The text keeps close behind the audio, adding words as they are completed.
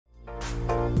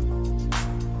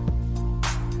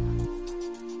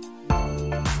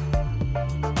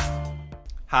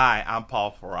Hi, I'm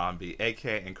Paul Farambi,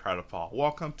 aka Incredible.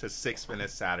 Welcome to 6 Minute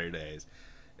Saturdays.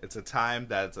 It's a time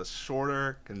that's a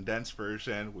shorter, condensed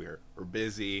version. We're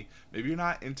busy. Maybe you're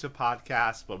not into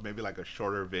podcasts, but maybe like a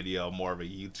shorter video, more of a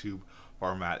YouTube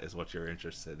format is what you're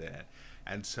interested in.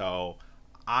 And so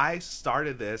I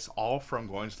started this all from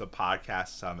going to the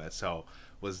podcast summit. So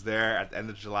was there at the end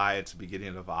of July, at the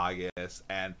beginning of August,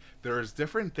 and there was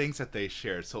different things that they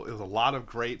shared. So it was a lot of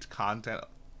great content.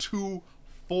 2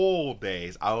 full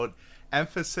days. I would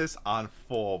emphasis on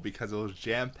full because it was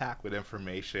jam packed with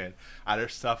information, either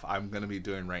stuff I'm going to be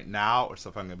doing right now or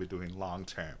stuff I'm going to be doing long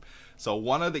term. So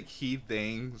one of the key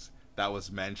things that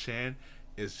was mentioned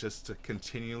is just to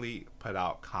continually put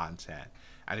out content.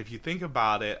 And if you think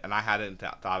about it, and I hadn't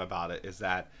thought about it, is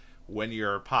that when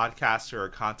you're a podcaster or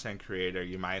a content creator,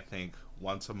 you might think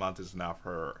once a month is enough,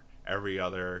 or every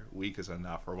other week is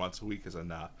enough, or once a week is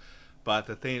enough. But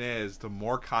the thing is, the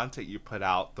more content you put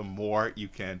out, the more you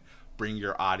can bring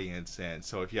your audience in.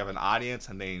 So if you have an audience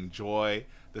and they enjoy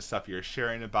the stuff you're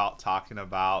sharing about, talking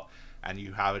about, and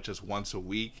you have it just once a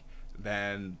week,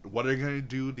 then what are you going to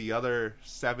do the other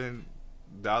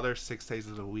 6 days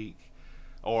of the week?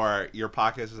 Or your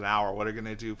podcast is an hour. What are you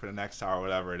going to do for the next hour,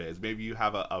 whatever it is? Maybe you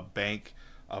have a bank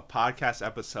of podcast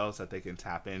episodes that they can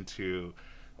tap into.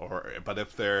 But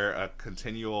if they're a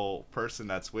continual person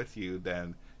that's with you,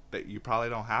 then that you probably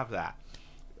don't have that,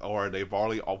 or they've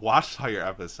already watched all your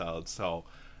episodes. So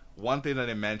one thing that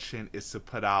I mentioned is to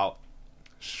put out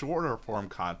shorter form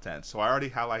content. So I already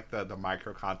have like the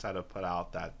micro content to put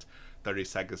out, that 30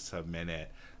 seconds to a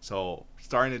minute. So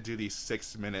starting to do these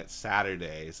 6 minute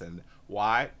Saturdays. And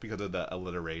why? Because of the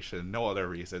alliteration, no other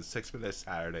reason. 6 minute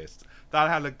Saturdays, that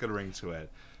had a good ring to it.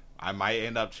 I might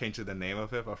end up changing the name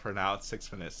of it, but for now it's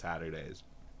 6 minute Saturdays.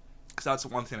 So that's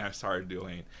one thing I started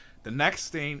doing. The next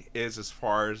thing is as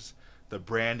far as the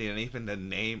branding and even the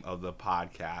name of the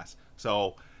podcast.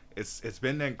 So it's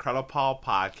been the Incredible Paul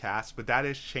podcast, but that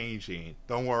is changing.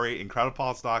 Don't worry, Incredible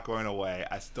Paul's not going away.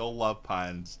 I still love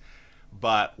puns,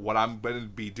 but what I'm going to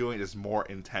be doing is more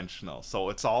intentional. So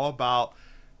it's all about,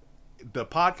 the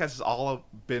podcast has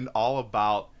been all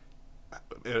about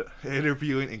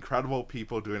interviewing incredible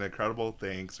people doing incredible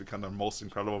things, become the most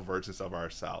incredible versions of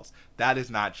ourselves. That is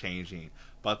not changing,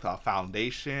 but the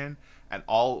foundation and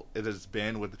all it has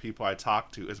been with the people I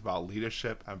talk to is about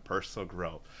leadership and personal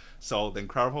growth. So the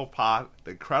Incredible Paul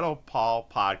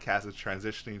podcast is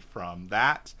transitioning from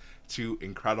that to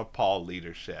Incredible Paul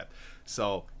leadership.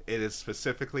 So it is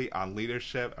specifically on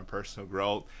leadership and personal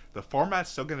growth. The format's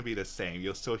still going to be the same.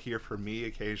 You'll still hear from me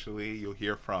occasionally. You'll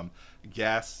hear from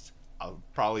guests. I'll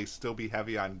probably still be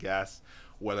heavy on guests,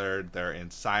 whether they're in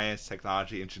science,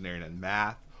 technology, engineering, and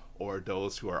math, or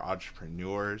those who are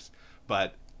entrepreneurs.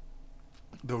 But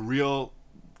the real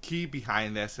key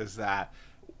behind this is that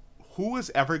who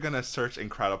is ever going to search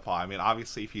Incredible? I mean,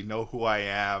 obviously, if you know who I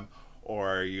am,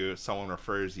 or someone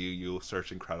refers you, you'll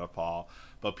search Incredible.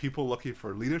 But people looking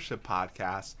for leadership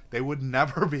podcasts, they would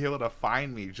never be able to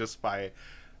find me just by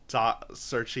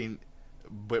searching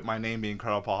with my name being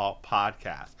Incredible Paul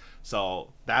podcast. So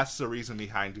that's the reason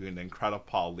behind doing the Incredible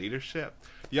Paul leadership.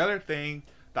 The other thing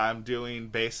that I'm doing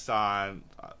based on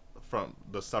from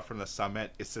the stuff from the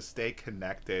summit is to stay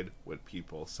connected with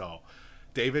people. So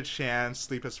David Shan,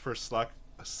 Sleep is for Suckers,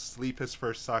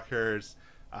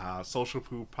 Social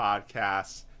Poop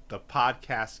Podcast, the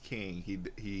Podcast King.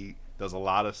 He does a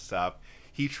lot of stuff.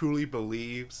 He truly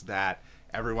believes that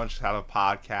everyone should have a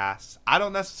podcast. I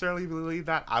don't necessarily believe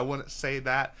that. I wouldn't say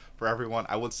that for everyone.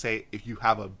 I would say if you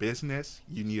have a business,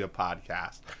 you need a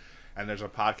podcast. And there's a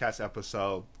podcast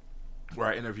episode where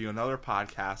I interview another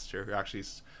podcaster who actually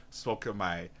spoke at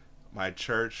my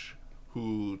church,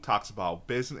 who talks about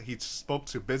business. He spoke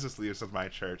to business leaders of my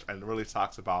church and really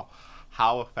talks about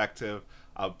how effective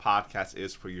a podcast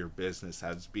is for your business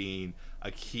as being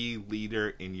a key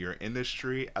leader in your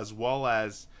industry, as well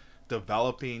as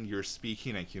developing your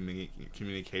speaking and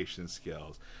communication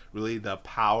skills. Really the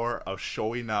power of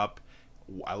showing up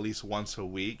at least once a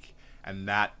week, and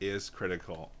that is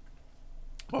critical.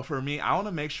 But for me, I want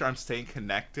to make sure I'm staying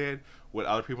connected with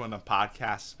other people in the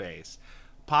podcast space.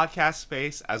 Podcast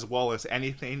space, as well as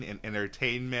anything in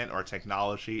entertainment or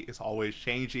technology, is always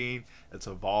changing, it's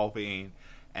evolving,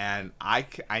 and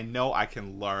I know I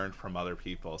can learn from other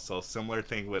people. So similar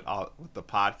thing with the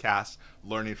podcast,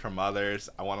 learning from others.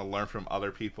 I want to learn from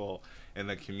other people in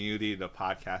the community, the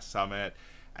podcast summit.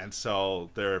 And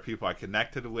so there are people I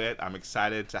connected with. I'm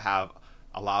excited to have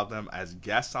a lot of them as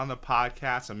guests on the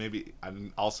podcast, and maybe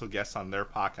I'm also guests on their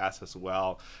podcast as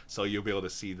well. So you'll be able to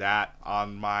see that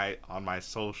on my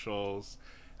socials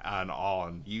and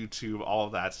on YouTube, all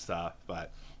of that stuff.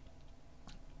 But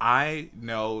I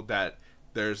know that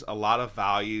there's a lot of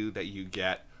value that you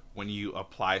get when you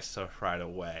apply stuff right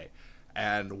away.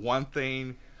 And one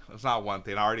thing, it's not one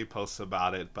thing, I already posted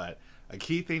about it, but a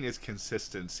key thing is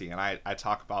consistency. And I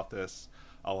talk about this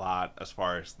a lot as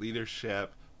far as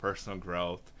leadership, personal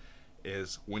growth,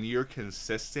 is when you're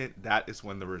consistent, that is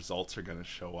when the results are going to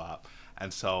show up.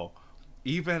 And so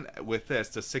even with this,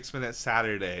 the 6 Minute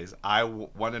Saturdays, I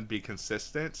wanted to be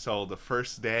consistent. So the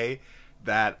first day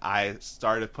that I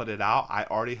started to put it out, I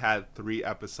already had 3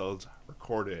 episodes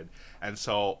recorded. And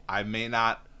so I may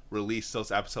not release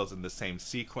those episodes in the same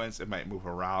sequence. It might move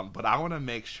around, but I want to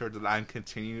make sure that I'm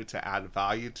continuing to add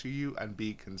value to you and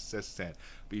be consistent,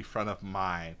 be front of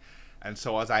mind. And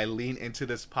so as I lean into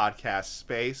this podcast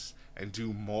space and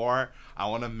do more, I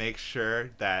want to make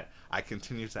sure that I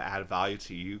continue to add value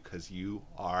to you because you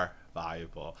are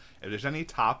valuable. If there's any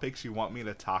topics you want me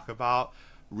to talk about,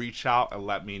 reach out and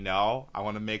let me know. I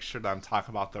want to make sure that I'm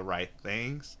talking about the right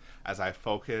things as I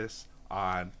focus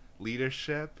on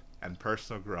leadership and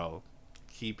personal growth.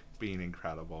 Keep being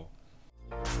incredible.